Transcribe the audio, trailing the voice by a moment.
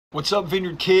What's up,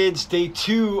 Vineyard Kids? Day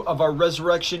 2 of our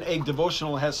Resurrection Egg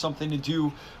Devotional has something to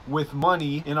do with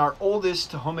money. In our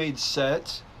oldest homemade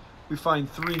set, we find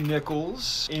 3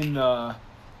 nickels. In the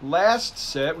last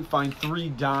set, we find 3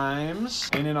 dimes.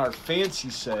 And in our fancy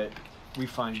set, we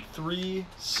find 3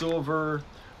 silver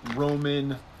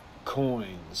Roman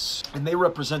coins. And they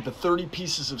represent the 30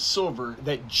 pieces of silver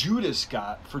that Judas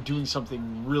got for doing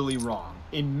something really wrong.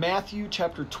 In Matthew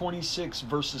chapter 26,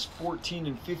 verses 14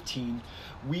 and 15,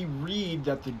 we read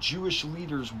that the Jewish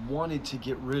leaders wanted to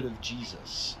get rid of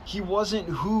Jesus. He wasn't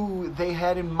who they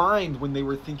had in mind when they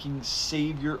were thinking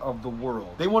Savior of the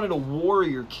world. They wanted a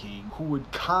warrior king who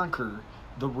would conquer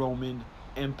the Roman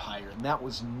Empire, and that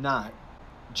was not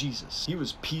Jesus. He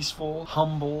was peaceful,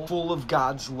 humble, full of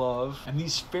God's love. And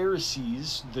these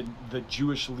Pharisees, the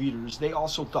Jewish leaders, they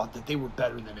also thought that they were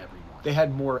better than everyone. They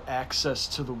had more access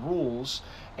to the rules,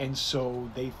 and so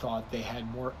they thought they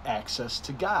had more access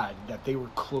to God, that they were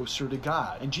closer to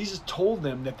God. And Jesus told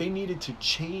them that they needed to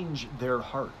change their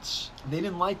hearts. They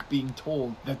didn't like being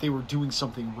told that they were doing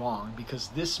something wrong, because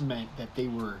this meant that they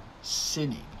were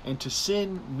sinning. And to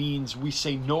sin means we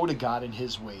say no to God and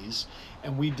His ways,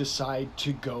 and we decide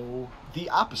to go the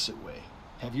opposite way.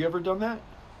 Have you ever done that?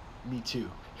 Me too.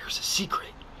 Here's a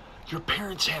secret. Your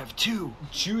parents have too.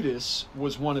 Judas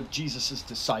was one of Jesus's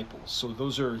disciples. So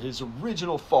those are his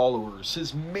original followers,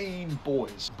 his main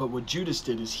boys. But what Judas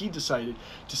did is he decided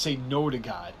to say no to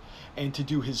God and to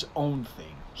do his own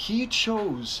thing. He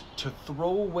chose to throw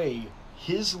away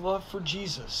his love for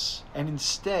Jesus, and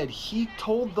instead he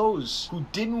told those who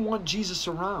didn't want Jesus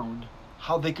around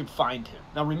how they could find him.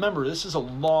 Now remember, this is a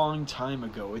long time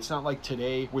ago. It's not like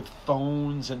today with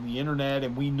phones and the internet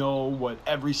and we know what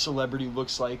every celebrity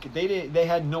looks like. They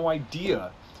had no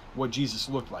idea what Jesus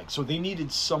looked like. So they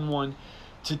needed someone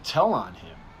to tell on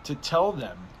him, to tell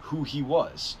them who he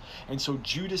was. And so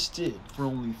Judas did, for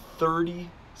only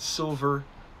 30 silver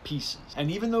pieces.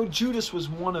 And even though Judas was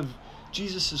one of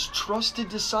Jesus' trusted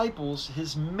disciples,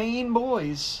 his main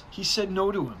boys, he said no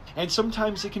to him. And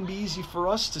sometimes it can be easy for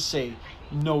us to say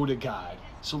no to God.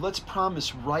 So let's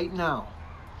promise right now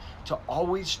to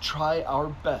always try our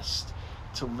best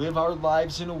to live our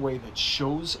lives in a way that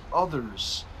shows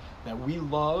others that we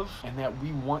love and that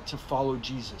we want to follow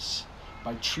Jesus,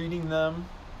 by treating them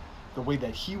the way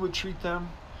that He would treat them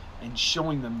and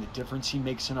showing them the difference He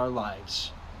makes in our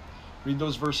lives. Read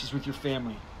those verses with your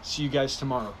family. See you guys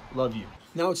tomorrow. Love you.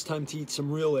 Now it's time to eat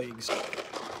some real eggs.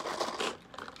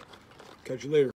 Catch you later.